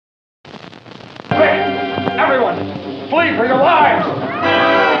Flee for your lives!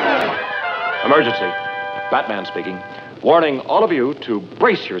 Emergency. Batman speaking. Warning all of you to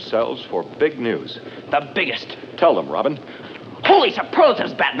brace yourselves for big news. The biggest. Tell them, Robin. Holy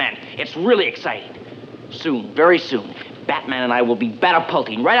superlatives, Batman. It's really exciting. Soon, very soon, Batman and I will be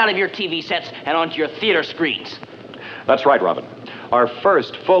batapulting right out of your TV sets and onto your theater screens. That's right, Robin. Our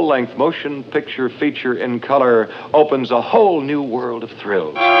first full-length motion picture feature in color opens a whole new world of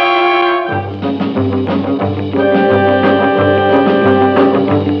thrills.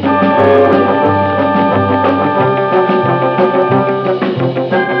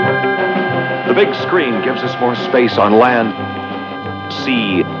 The big screen gives us more space on land,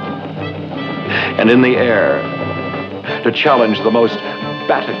 sea, and in the air to challenge the most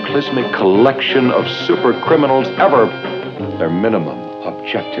cataclysmic collection of super criminals ever. Their minimum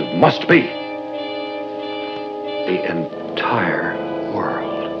objective must be the entire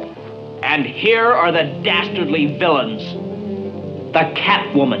world. And here are the dastardly villains. The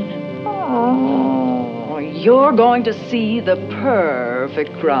Catwoman. Oh, you're going to see the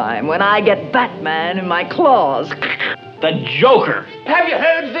perfect crime when I get Batman in my claws. The Joker. Have you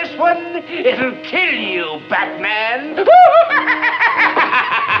heard this one? It'll kill you, Batman.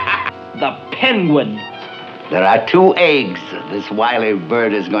 The Penguin. There are two eggs this wily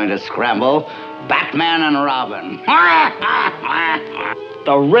bird is going to scramble. Batman and Robin.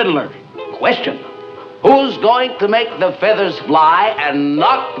 The Riddler. Question. Who's going to make the feathers fly and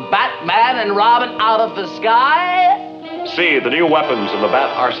knock Batman and Robin out of the sky? See, the new weapons in the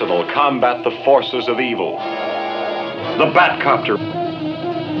Bat Arsenal combat the forces of evil. The Batcopter.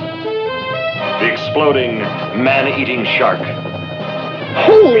 The exploding, man-eating shark.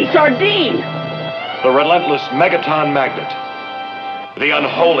 Holy sardine! The relentless Megaton Magnet. The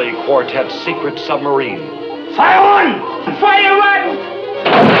unholy Quartet's secret submarine. Fire one! Fire one!